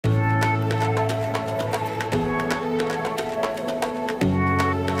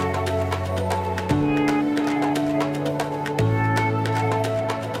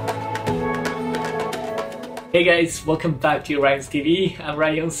Hey guys, welcome back to Ryan's TV. I'm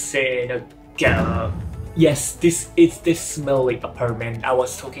Rion saying go. Yes, this is the smelly apartment I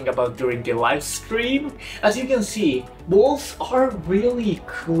was talking about during the live stream. As you can see, walls are really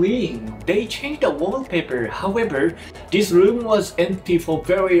clean. They changed the wallpaper. However, this room was empty for a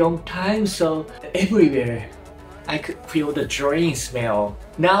very long time, so everywhere I could feel the drain smell.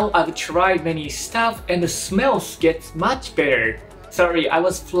 Now I've tried many stuff and the smells get much better. Sorry, I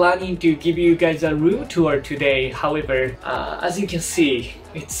was planning to give you guys a room tour today. However, as you can see,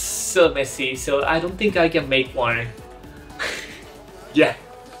 it's so messy, so I don't think I can make one. Yeah,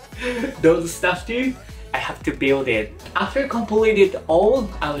 those stuff too, I have to build it. After completed all,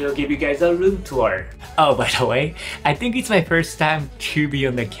 I will give you guys a room tour. Oh, by the way, I think it's my first time to be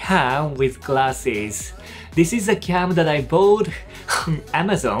on the cam with glasses. This is a cam that I bought on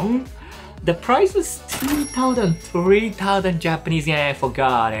Amazon. The price was 2,000, 3,000 Japanese yen, I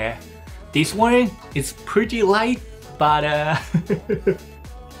forgot. This one is pretty light, but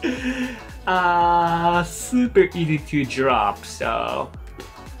super easy to drop, so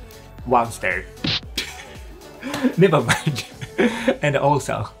 1 star. Never mind. And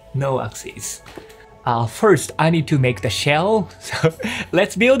also, no axes. First, I need to make the shell, so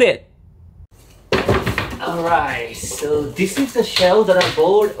let's build it. Alright, so this is the shell that I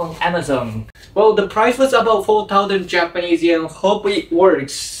bought on Amazon. Well, the price was about 4,000 Japanese yen. Hope it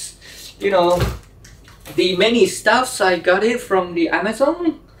works. You know, the many stuffs I got it from the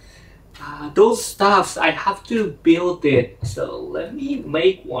Amazon. Those stuffs I have to build it. So let me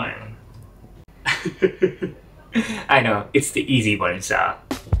make one. I know, it's the easy one, so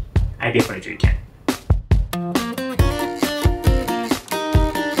I definitely can.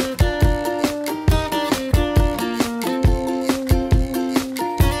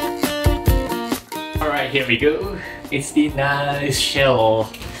 Here we go. It's the nice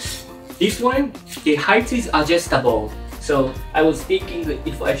shell. This one, the height is adjustable. So I was thinking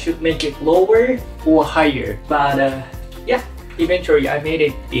if I should make it lower or higher. But yeah, eventually I made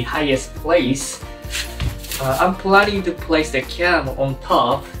it the highest place. I'm planning to place the cam on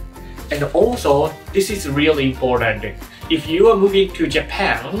top. And also, this is really important. If you are moving to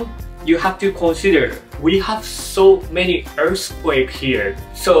Japan, you have to consider we have so many earthquakes here.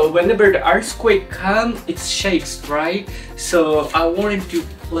 So whenever the earthquake comes, it shakes, right? So I wanted to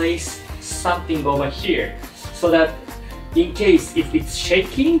place something over here so that in case if it's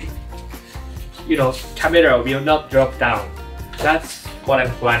shaking, you know, camera will not drop down. That's what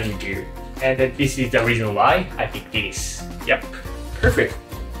I'm planning to do. And this is the reason why I picked this. Yep, perfect.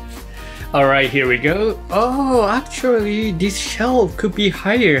 Alright, here we go. Oh, actually, this shelf could be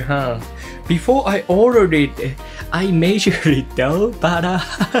higher, huh? Before I ordered it, I measured it though, but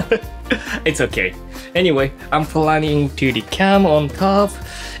it's okay. Anyway, I'm planning to the cam on top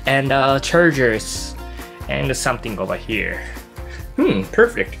and chargers and something over here.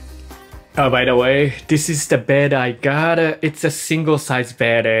 Perfect. Oh, by the way, this is the bed I got. It's a single size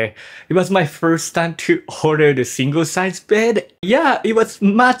bed. It was my first time to order the single size bed. Yeah, it was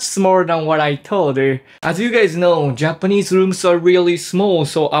much smaller than what I thought. As you guys know, Japanese rooms are really small,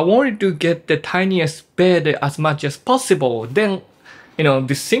 so I wanted to get the tiniest bed as much as possible. Then, you know,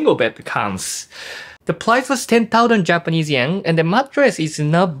 the single bed comes. The price was 10,000 Japanese yen, and the mattress is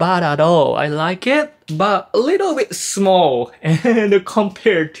not bad at all. I like it, but a little bit small and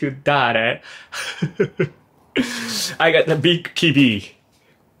compared to that. I got the big TV.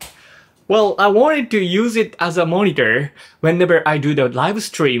 Well, I wanted to use it as a monitor whenever I do the live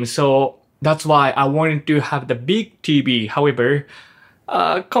stream, so that's why I wanted to have the big TV. However,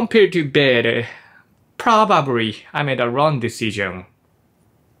 compared to bed, probably I made a wrong decision.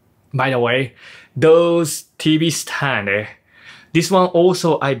 By the way, those TV stand, this one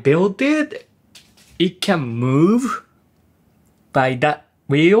also I built it. It can move by that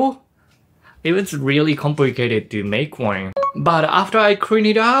wheel. It was really complicated to make one. But after I clean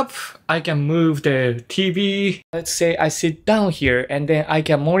it up, I can move the TV. Let's say I sit down here and then I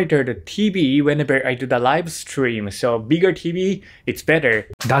can monitor the TV whenever I do the live stream. So bigger TV, it's better.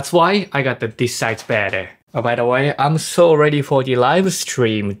 That's why I got this size bed. Oh, by the way, I'm so ready for the live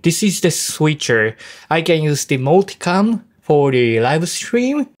stream. This is the switcher. I can use the multicam for the live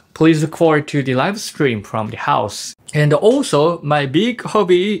stream. Please look forward to the live stream from the house. And also, my big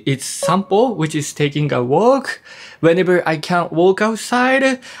hobby is sampo, which is taking a walk. Whenever I can't walk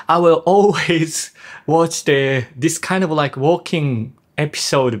outside, I will always watch this kind of like walking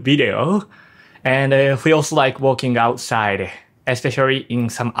episode video. And feels like walking outside, especially in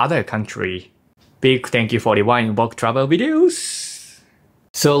some other country. Big thank you for the wine walk travel videos.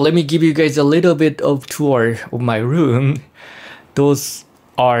 So let me give you guys a little bit of tour of my room. Those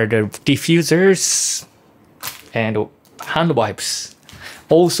are the diffusers. and hand wipes.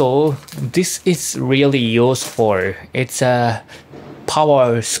 Also, this is really useful. It's a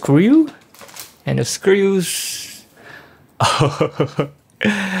power screw, and the screws.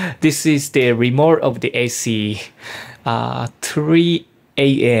 This is the remote of the AC. 3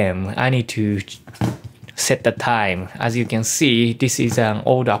 a.m. I need to set the time. As you can see, this is an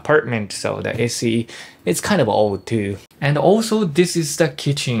old apartment, so the AC is kind of old too. And also, this is the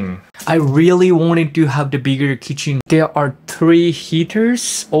kitchen. I really wanted to have the bigger kitchen. There are 3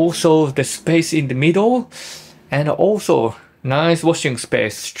 heaters, also the space in the middle, and also nice washing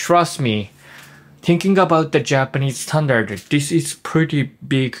space. Trust me, thinking about the Japanese standard, this is pretty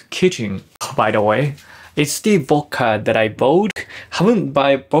big kitchen. By the way, it's the vodka that I bought. Haven't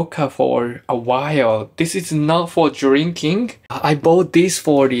bought vodka for a while. This is not for drinking. I bought this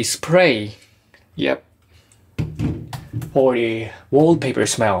for the spray. Yep. For the wallpaper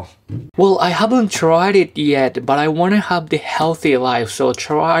smell. Well, I haven't tried it yet, but I want to have the healthy life, so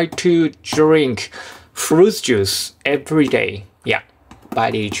try to drink fruit juice every day. Yeah,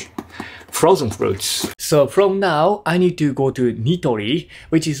 by the frozen fruits. So from now, I need to go to Nitori,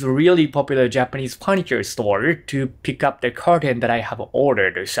 which is a really popular Japanese furniture store, to pick up the curtain that I have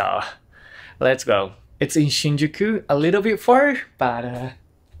ordered. So let's go. It's in Shinjuku, a little bit far, but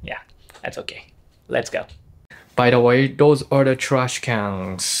yeah, that's okay. Let's go. By the way, those are the trash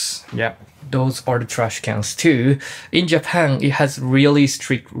cans. Yeah, those are the trash cans too. In Japan, it has really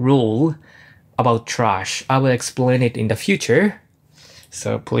strict rule about trash. I will explain it in the future.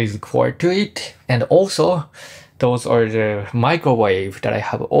 So please look forward to it. And also, those are the microwave that I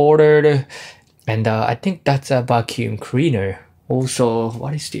have ordered. And I think that's a vacuum cleaner. Also,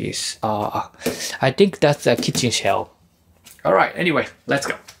 what is this? I think that's a kitchen shell. Alright, anyway, let's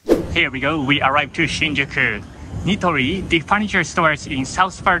go. Here we go, we arrived to Shinjuku Nitori, the furniture stores in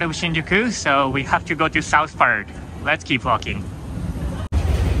south part of Shinjuku. So we have to go to south part. Let's keep walking.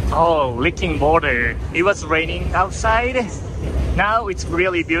 Oh, licking water. It was raining outside. Now it's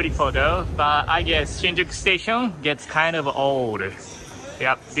really beautiful though, but I guess Shinjuku Station gets kind of old.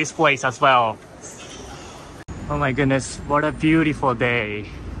 Yep, this place as well. Oh my goodness, what a beautiful day.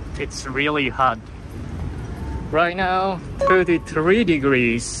 It's really hot. Right now, 33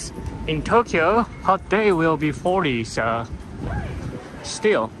 degrees. In Tokyo, hot day will be 40, so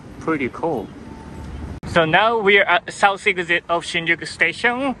still pretty cool. So now we're at the south exit of Shinjuku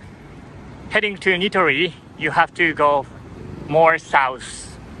Station. Heading to Nitori, you have to go more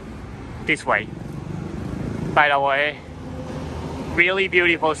south this way. By the way, really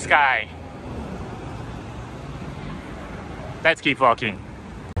beautiful sky. Let's keep walking.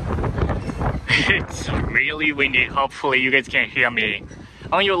 It's really windy. Hopefully you guys can hear me.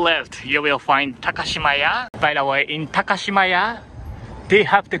 On your left, you will find Takashimaya. By the way, in Takashimaya, they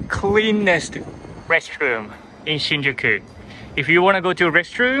have the cleanest restroom in Shinjuku. If you want to go to a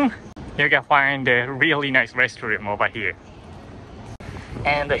restroom, you can find a really nice restroom over here.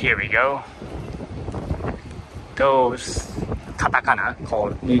 And here we go. Those katakana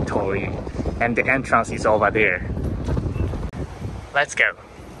called Nitori, and the entrance is over there. Let's go.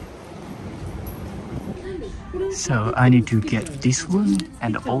 So I need to get this one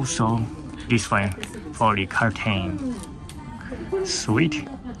and also this one for the curtain. Sweet.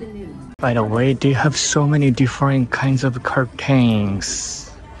 By the way, they have so many different kinds of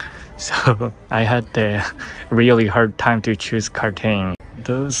curtains. So I had a really hard time to choose curtain.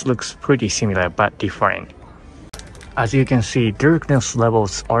 Those looks pretty similar but different. As you can see, darkness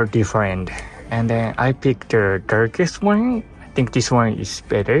levels are different. And then I picked the darkest one. I think this one is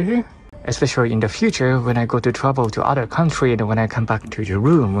better. Especially in the future when I go to travel to other country and when I come back to the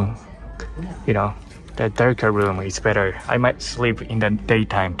room. You know, the darker room is better. I might sleep in the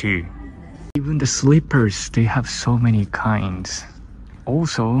daytime too. Even the slippers, they have so many kinds.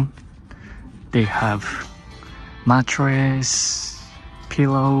 Also, they have mattress,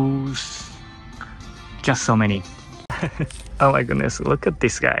 pillows, just so many. Oh my goodness, look at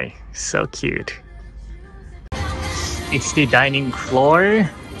this guy, so cute. It's the dining floor.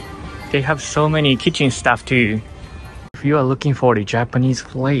 They have so many kitchen stuff too. If you are looking for the Japanese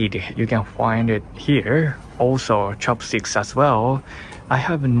plate, you can find it here. Also chopsticks as well. I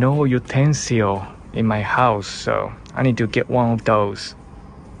have no utensil in my house, so I need to get one of those.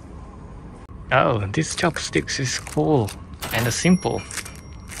 Oh, this chopsticks is cool and simple.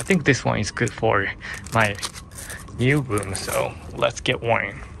 I think this one is good for my new room, so let's get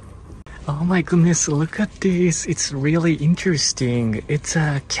one. Oh my goodness, look at this. It's really interesting. It's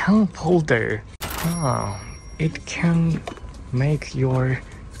a can holder. Oh, it can make your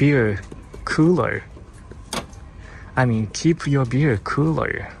beer cooler. I mean, keep your beer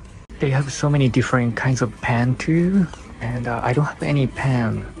cooler. They have so many different kinds of pen too, and I don't have any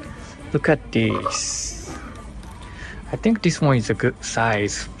pen. Look at this. I think this one is a good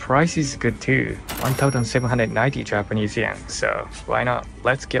size. Price is good too. 1,790 Japanese yen. So why not?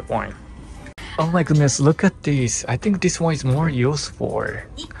 Let's get one. Oh my goodness, look at this. I think this one is more useful.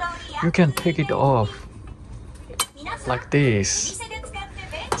 You can take it off like this,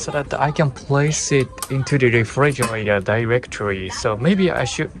 so that I can place it into the refrigerator directly. So maybe I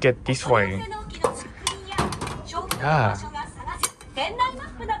should get this one. Yeah,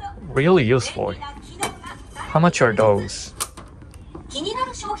 really useful. How much are those?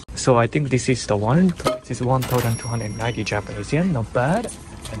 So I think this is the one. This is 1,290 Japanese yen, not bad.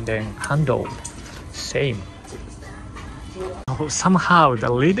 And then handle, same. Oh, somehow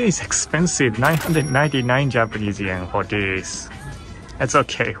the lid is expensive, 999 Japanese yen for this. It's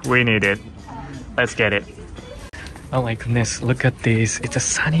okay, we need it. Let's get it. Oh my goodness, look at this. It's a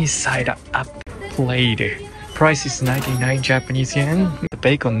sunny side up plate. Price is 99 Japanese yen. The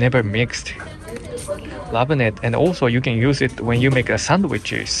bacon never mixed. Loving it. And also you can use it when you make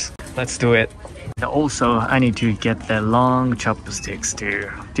sandwiches. Let's do it. And also I need to get the long chopsticks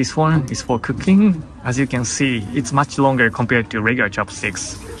too. This one is for cooking. As you can see, it's much longer compared to regular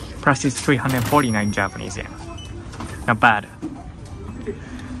chopsticks. Price is 349 Japanese yen. Not bad.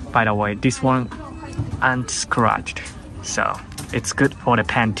 By the way, this one unscratched, so it's good for the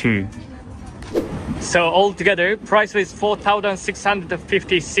pan too. So altogether, price is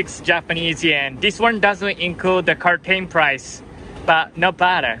 4,656 Japanese yen. This one doesn't include the curtain price, but not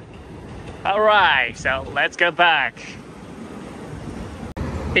bad. Alright, so let's go back.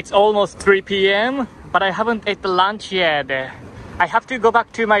 It's almost 3 p.m. but I haven't ate the lunch yet. I have to go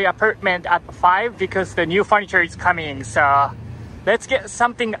back to my apartment at 5 because the new furniture is coming. So let's get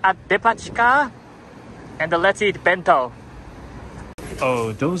something at Depachika and let's eat bento.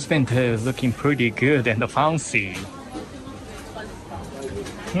 Oh, those bento looking pretty good and fancy.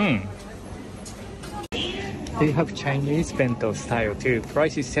 They have Chinese bento style too.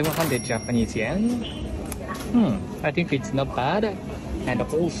 Price is 700 Japanese yen. I think it's not bad. And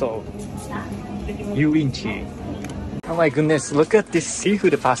also, Yuinchi. Oh my goodness, look at this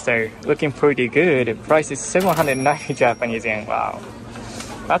seafood pasta. Looking pretty good. Price is 790 Japanese yen. Wow.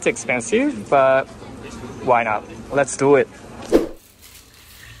 That's expensive, but why not? Let's do it.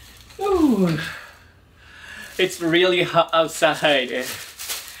 Ooh. It's really hot outside.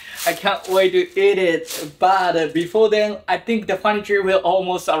 I can't wait to eat it, but before then, I think the furniture will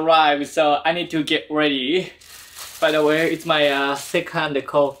almost arrive, so I need to get ready. By the way, it's my second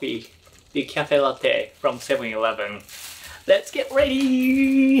coffee, the cafe latte from 7-Eleven. Let's get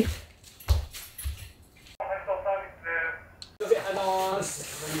ready!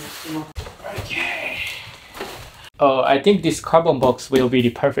 Okay. Oh, I think this carbon box will be the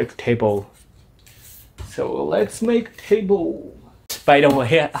perfect table. So let's make table. By the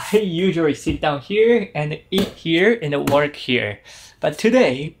way, I usually sit down here and eat here and work here. But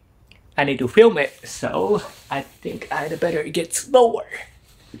today, I need to film it, so I think I'd better get slower.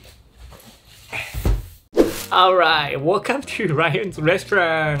 Alright, welcome to Ryan's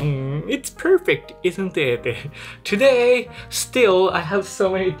restaurant. It's perfect, isn't it? Today, still, I have so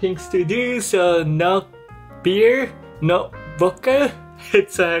many things to do, so no beer, no vodka,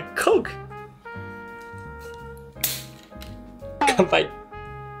 it's a Coke. Kanpai.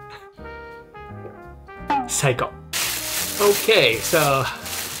 Psycho. Okay, so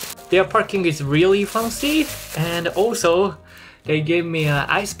their parking is really fancy, and also they gave me an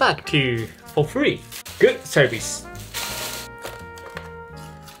ice pack too for free. Good service.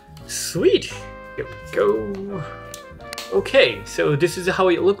 Sweet. Here we go. Okay, so this is how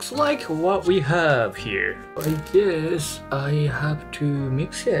it looks like. What we have here. I guess I have to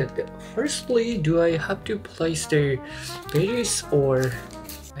mix it. Firstly, do I have to place the veggies, or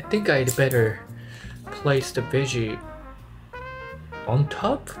I think I'd better place the veggie on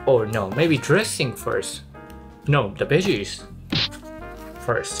top? Or no, maybe dressing first. No, the veggies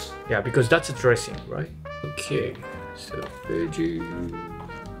first. Yeah, because that's a dressing, right? Okay, so veggie,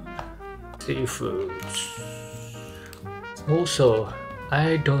 seafoods. Also,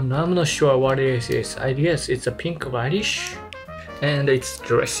 I'm not sure what it is. I guess it's a pink radish, and it's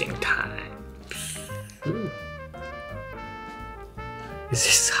dressing time. Ooh. Is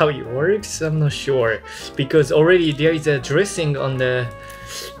this how it works? I'm not sure, because already there is a dressing on the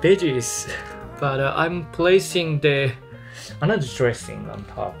veggies, but I'm placing the another dressing on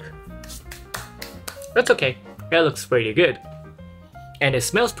top. That's okay. It looks pretty good, and it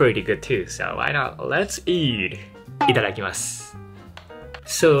smells pretty good too. So why not? Let's eat. Itadakimasu.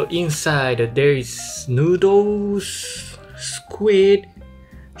 So inside there is noodles, squid,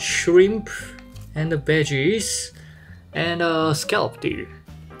 shrimp and the veggies and scallop too.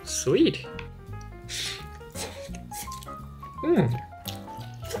 Sweet. Mm.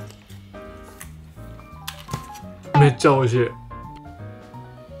 めっちゃ美味しい。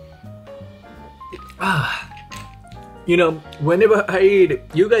You know, whenever I eat,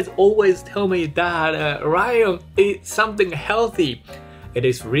 you guys always tell me that Rion eats something healthy. It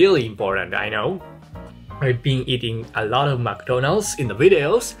is really important, I know. I've been eating a lot of McDonald's in the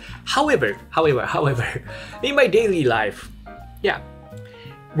videos. However, in my daily life, yeah,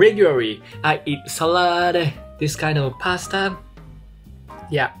 regularly I eat salad, this kind of pasta.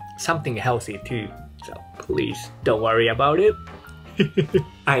 Yeah, something healthy too. So please don't worry about it.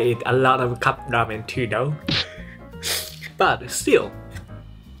 I eat a lot of cup ramen too though. But still,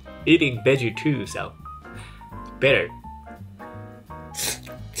 eating veggie too, so better.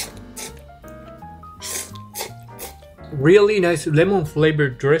 Really nice lemon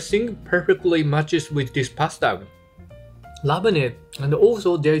flavored dressing perfectly matches with this pasta. Loving it, and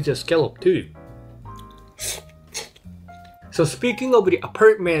also there's a scallop too. So speaking of the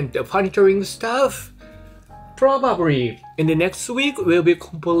apartment furnituring stuff, probably in the next week will be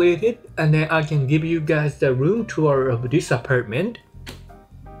completed and then I can give you guys the room tour of this apartment.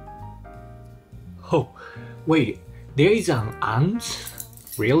 Oh, wait, there is an ant?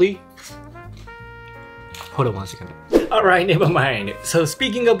 Really? Hold on one second. Alright, never mind. So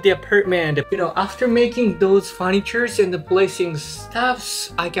speaking of the apartment, you know, after making those furnitures and the placing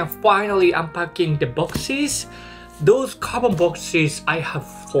stuffs, I can finally unpacking the boxes. Those carbon boxes, I have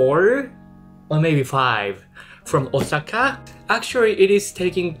 4 or maybe 5 from Osaka. Actually, it is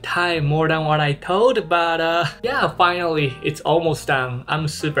taking time more than what I thought, but yeah, finally, it's almost done. I'm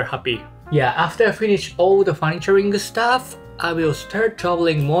super happy. Yeah, after I finish all the furnituring stuff, I will start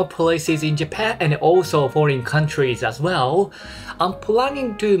traveling more places in Japan and also foreign countries as well. I'm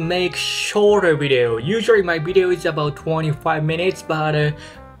planning to make shorter video. Usually my video is about 25 minutes, but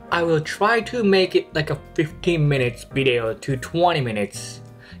I will try to make it like a 15 minutes video to 20 minutes.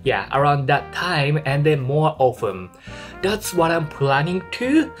 Yeah, around that time and then more often. That's what I'm planning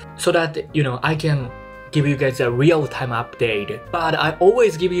to, so that, you know, I can give you guys a real-time update. But I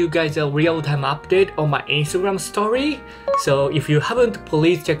always give you guys a real-time update on my Instagram story. So if you haven't,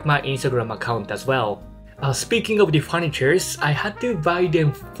 please check my Instagram account as well. Speaking of the furnitures, I had to buy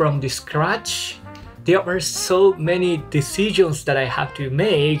them from the scratch. There are so many decisions that I have to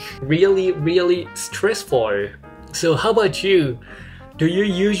make. Really stressful. So how about you? Do you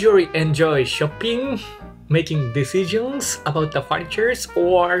usually enjoy shopping, making decisions about the furnitures,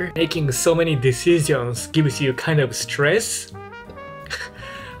 or making so many decisions gives you kind of stress?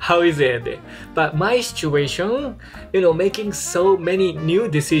 How is it? But my situation, you know, making so many new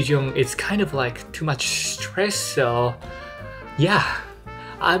decisions is kind of like too much stress, so yeah,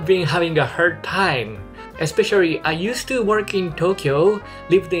 I've been having a hard time. Especially, I used to work in Tokyo,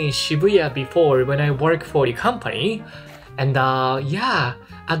 lived in Shibuya before when I worked for the company. And yeah,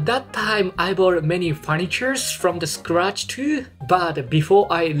 at that time I bought many furnitures from the scratch too. But before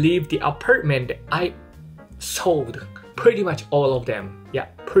I leave the apartment, I sold pretty much all of them. Yeah,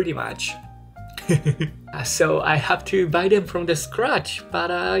 pretty much. So I have to buy them from the scratch.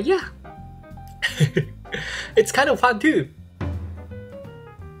 But yeah, it's kind of fun too.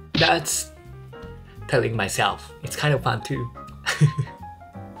 That's telling myself it's kind of fun too.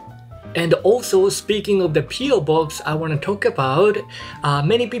 And also, speaking of the PO box, I want to talk about,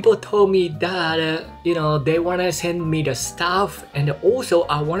 many people told me that, you know, they want to send me the stuff, and also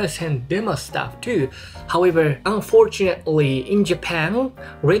I want to send them a stuff too. However, unfortunately, in Japan,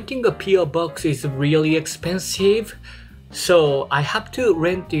 renting a PO box is really expensive. So I have to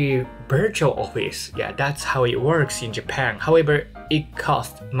rent the virtual office. Yeah, that's how it works in Japan. However, it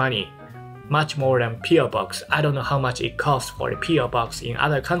costs money. Much more than PO box. I don't know how much it costs for a PO box in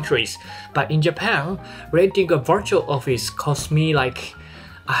other countries, but in Japan, renting a virtual office costs me like,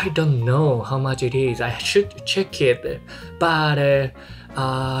 I don't know how much it is. I should check it, but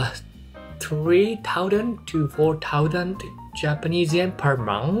 3,000 to 4,000 Japanese yen per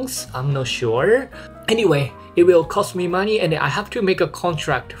month. I'm not sure. Anyway, it will cost me money, and I have to make a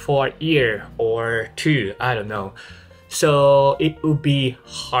contract for a year or 2. I don't know. So it would be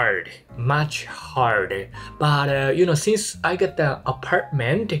hard, much harder. But you know, since I got the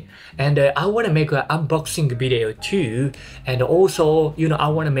apartment, and I want to make an unboxing video too, and also, you know, I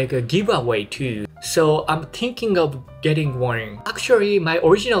want to make a giveaway too. So I'm thinking of getting one. Actually, my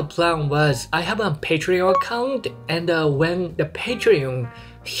original plan was I have a Patreon account, and when the Patreon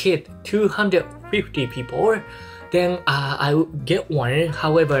hit 250 people, then I would get one.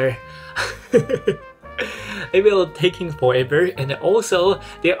 However, it will taking forever, and also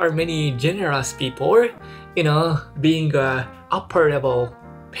there are many generous people, you know, being upper level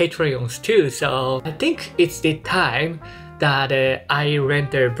Patreons too. So I think it's the time that I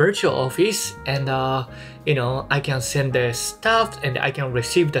rent a virtual office, and you know, I can send the stuff and I can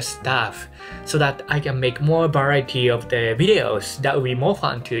receive the stuff, so that I can make more variety of the videos. That will be more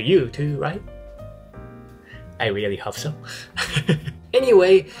fun to you too, right? I really hope so.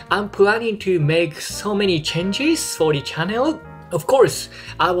 Anyway, I'm planning to make so many changes for the channel. Of course,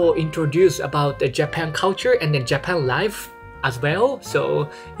 I will introduce about the Japan culture and the Japan life as well. So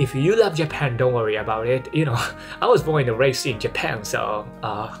if you love Japan, don't worry about it. You know, I was born and raised in Japan, so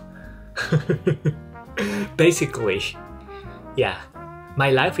basically, yeah,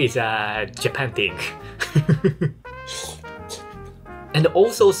 my life is a Japan thing. And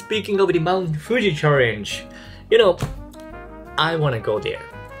also, speaking of the Mount Fuji challenge, you know, I wanna go there.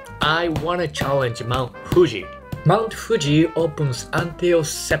 I wanna challenge Mount Fuji. Mount Fuji opens until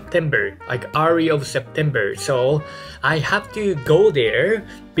September, like early of September. So I have to go there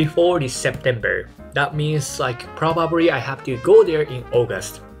before the September. That means like probably I have to go there in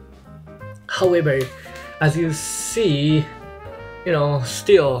August. However, as you see, you know,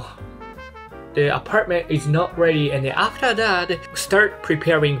 still the apartment is not ready, and after that start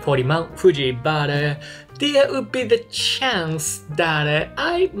preparing for the Mount Fuji, but there would be the chance that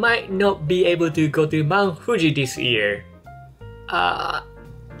I might not be able to go to Mount Fuji this year.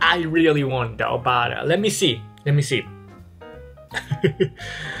 I really want though, but let me see.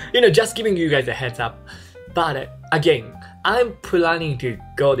 You know, just giving you guys a heads up. But again, I'm planning to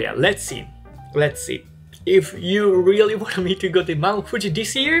go there. Let's see. If you really want me to go to Mount Fuji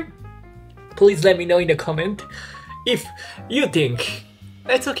this year, please let me know in the comment. If you think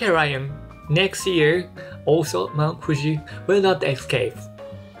it's okay, Ryan, next year also Mount Fuji will not escape,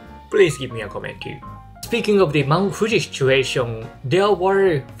 please give me a comment too. Speaking of the Mount Fuji situation, there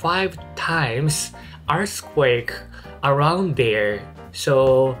were 5 times earthquake around there,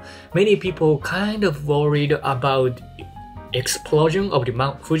 so many people kind of worried about explosion of the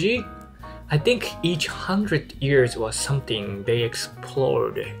Mount Fuji. I think each 100 years was something they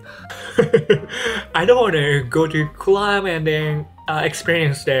explode. I don't want to go to climb and then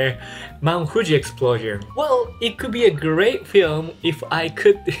experience the Mount Fuji explosion. Well, it could be a great film if I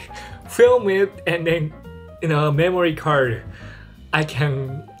could film it and then, you know, memory card, I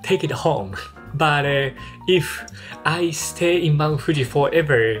can take it home. But if I stay in Mount Fuji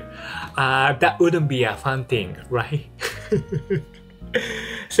forever, that wouldn't be a fun thing, right?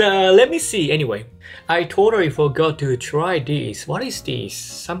 So let me see. Anyway, I totally forgot to try this. What is this?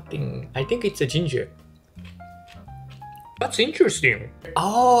 Something, I think it's a ginger. That's interesting.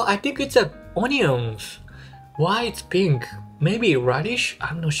 Oh, I think it's a onions. Why it's pink? Maybe radish?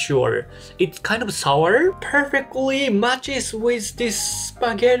 I'm not sure. It's kind of sour. Perfectly matches with this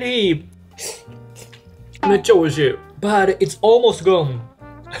spaghetti. めっちゃ美味しい. But it's almost gone.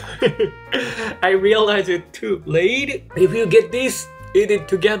 I realized it too late. If you get this, eat it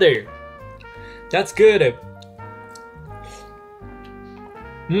together. That's good.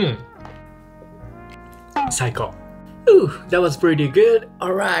 Psycho. Ooh, that was pretty good.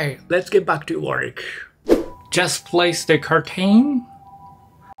 Alright, let's get back to work. Just place the curtain.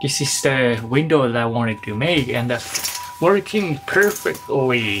 This is the window that I wanted to make, and working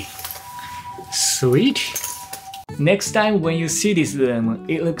perfectly. Sweet. Next time when you see this room,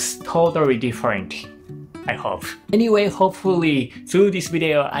 it looks totally different. I hope. Anyway, hopefully through this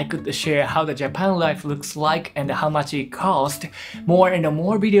video I could share how the Japan life looks like and how much it costs. More and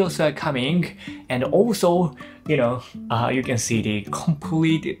more videos are coming, and also, you know, you can see the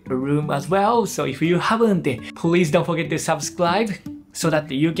complete room as well. So if you haven't, please don't forget to subscribe so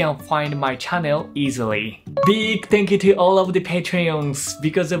that you can find my channel easily. Big thank you to all of the Patreons.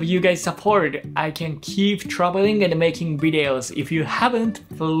 Because of you guys' support, I can keep traveling and making videos. If you haven't,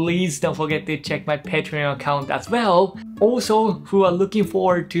 please don't forget to check my Patreon account as well. Also, who are looking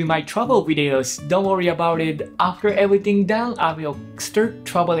forward to my travel videos, don't worry about it. After everything done, I will start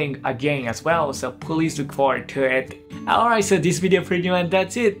traveling again as well, so please look forward to it. Alright, so this video pretty much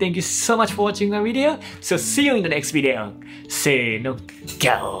that's it. Thank you so much for watching my video. So see you in the next video. Say no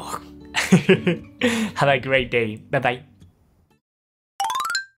go. Have a great day. Bye bye.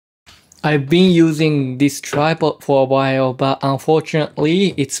 I've been using this tripod for a while, but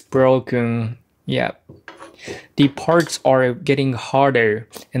unfortunately it's broken. Yeah. The parts are getting harder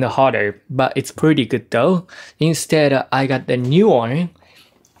and harder, but it's pretty good though. Instead, I got the new one.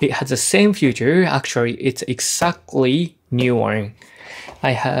 It has the same feature. Actually, it's exactly new one.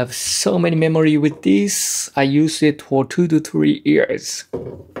 I have so many memory with this. I used it for 2 to 3 years.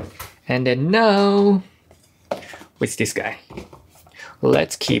 And then now, with this guy,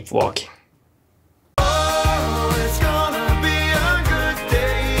 let's keep walking.